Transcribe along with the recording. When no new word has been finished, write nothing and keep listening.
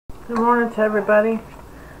Good morning to everybody.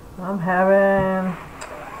 I'm having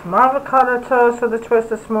some avocado toast for the twist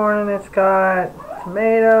this morning. It's got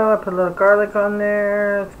tomato, I put a little garlic on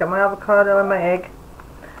there. It's got my avocado and my egg.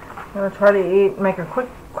 I'm going to try to make a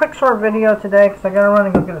quick short video today because I got to run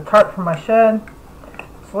and go get a tarp from my shed.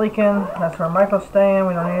 It's leaking. That's where Michael's staying.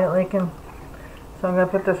 We don't need it leaking. So I'm going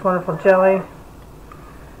to put this wonderful jelly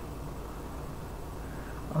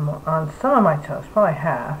on some of my toast, probably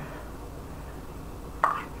half.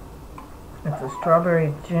 It's a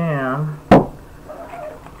strawberry jam,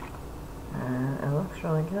 and it looks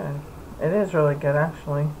really good. It is really good,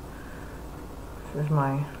 actually. This is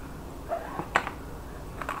my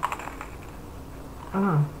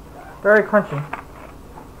very crunchy.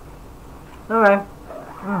 Okay.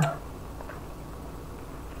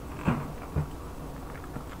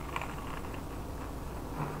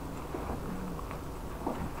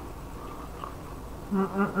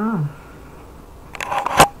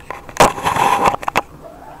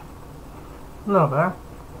 A little better.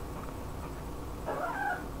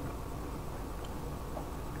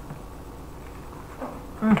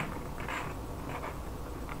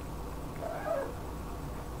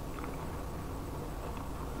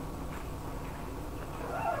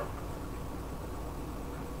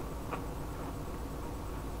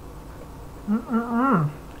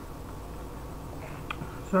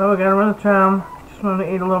 So we gotta run to town. Just wanted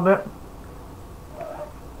to eat a little bit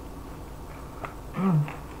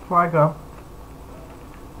before I go.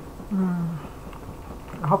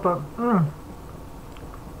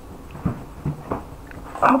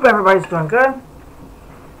 I hope everybody's doing good.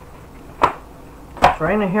 It's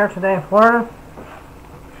raining here today in Florida.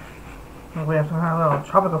 We have some kind of little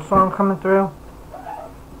tropical storm coming through.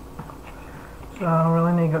 So I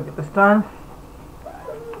really need to go get this done.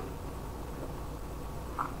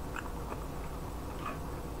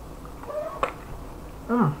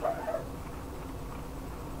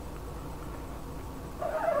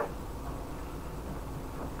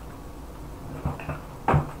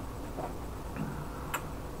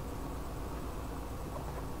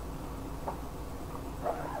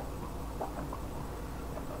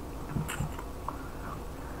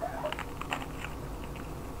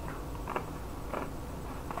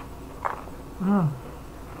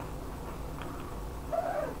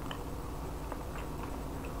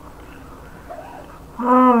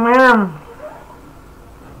 Oh man,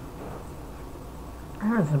 I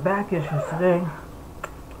had some back issues today.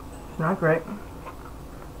 It's not great.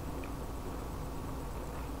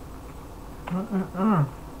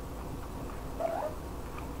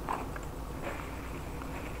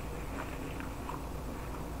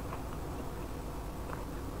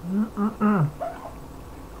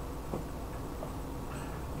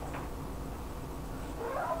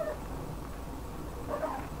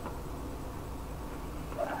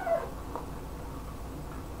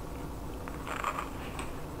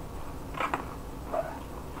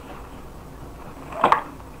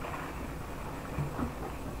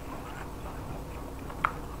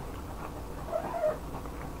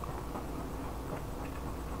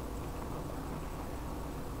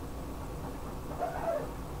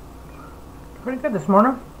 Pretty good this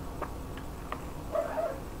morning.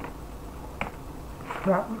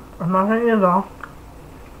 Yeah, I'm not gonna eat it all.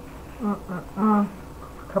 A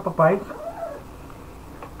couple bites.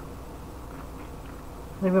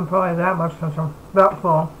 Even probably that much since I'm about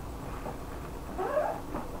full.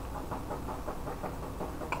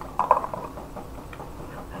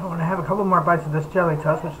 I want to have a couple more bites of this jelly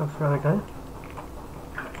toast, which looks really good.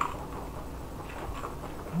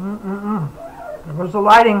 There goes the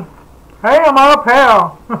lighting. Hey, I'm all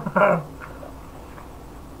pale!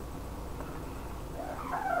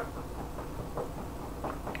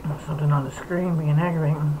 Something on the screen being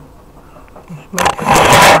aggravating.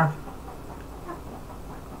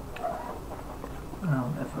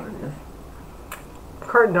 No, that's what it is. The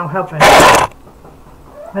curtain don't help it.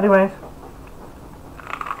 Anyways.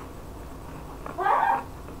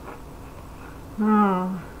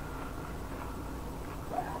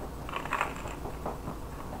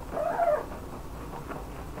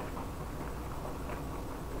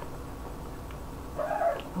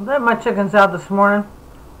 I let my chickens out this morning.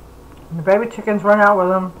 And the baby chickens run out with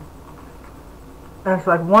them. And it's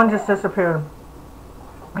like one just disappeared.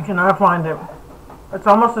 I cannot find it. It's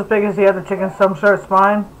almost as big as the other chickens, so I'm sure it's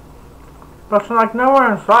fine. But it's like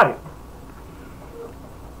nowhere in sight.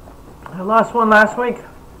 I lost one last week.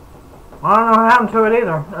 I don't know what happened to it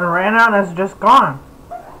either. It ran out and it's just gone.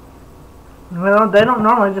 They don't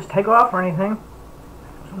normally just take off or anything.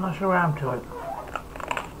 So I'm not sure what happened to it.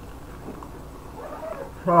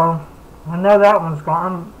 So I know that one's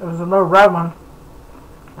gone. It was a little red one.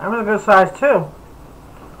 That was a good size too.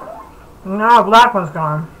 Now the black one's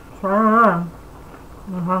gone. So I don't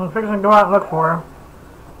know. I'm fixing to go out and look for her.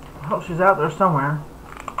 I hope she's out there somewhere.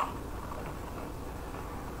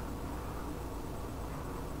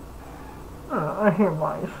 Oh, I hear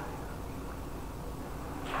mice.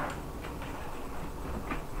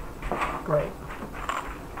 Great.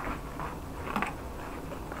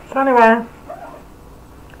 So anyway,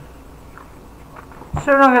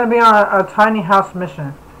 soon I'm going to be on a tiny house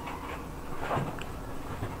mission.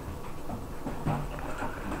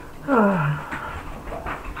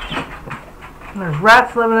 There's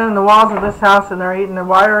rats living in the walls of this house, and they're eating the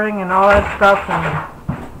wiring and all that stuff.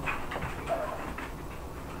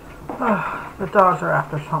 And the dogs are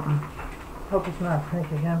after something. Hope it's not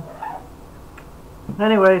pink again.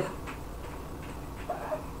 Anyways,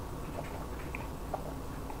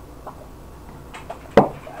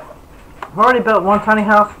 I've already built one tiny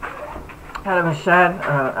house out of a shed,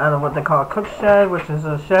 out of what they call a cook shed, which is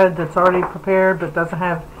a shed that's already prepared but doesn't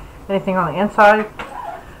have anything on the inside.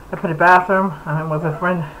 I put a bathroom. I'm with a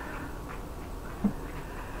friend.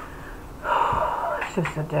 It's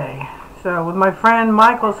just a day. So with my friend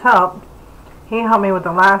Michael's help, he helped me with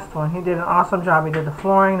the last one. He did an awesome job. He did the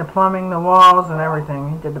flooring, the plumbing, the walls, and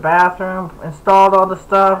everything. He did the bathroom, installed all the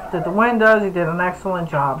stuff, did the windows. He did an excellent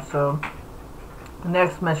job. So the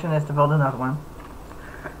next mission is to build another one.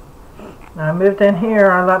 Now I moved in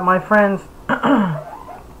here. I let my friends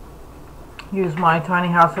use my tiny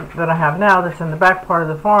house that I have now that's in the back part of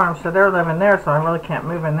the farm. So they're living there, so I really can't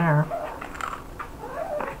move in there.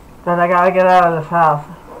 But I gotta get out of this house.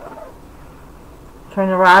 Between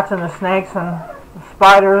the rats and the snakes and the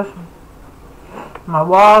spiders, my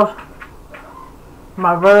walls.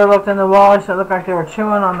 My brother looked in the wall. He said it looked like they were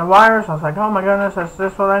chewing on the wires. I was like, oh my goodness, is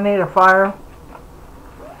this what I need? A fire?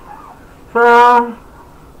 So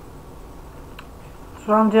that's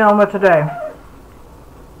what I'm dealing with today.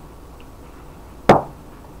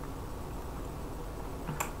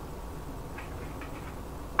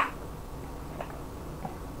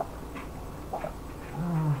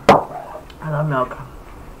 I love milk.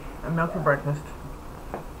 And milk for breakfast.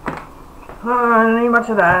 I don't eat much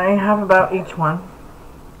of that. I have about each one.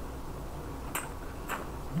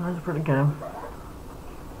 That's pretty good.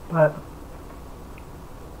 But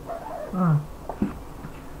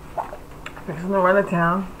fixing to run to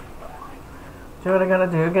town. Do what I gotta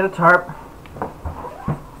do. Get a tarp.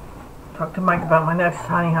 Talk to Mike about my next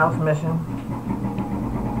tiny house mission.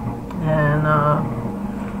 And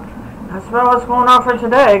that's about what's going on for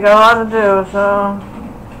today. Got a lot to do, so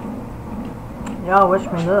y'all wish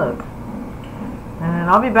me luck. And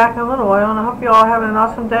I'll be back in a little while, and I hope you all having an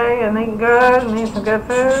awesome day and eating good and eating some good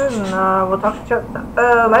food. And we'll talk to you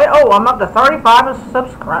later. Oh, I'm up to 35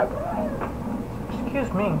 subscribers.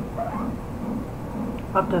 Excuse me.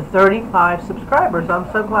 Up to 35 subscribers.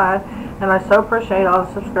 I'm so glad, and I so appreciate all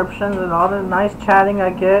the subscriptions and all the nice chatting I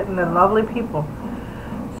get and the lovely people.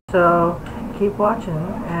 So keep watching,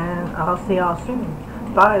 and I'll see y'all soon.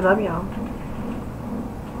 Bye. Love y'all.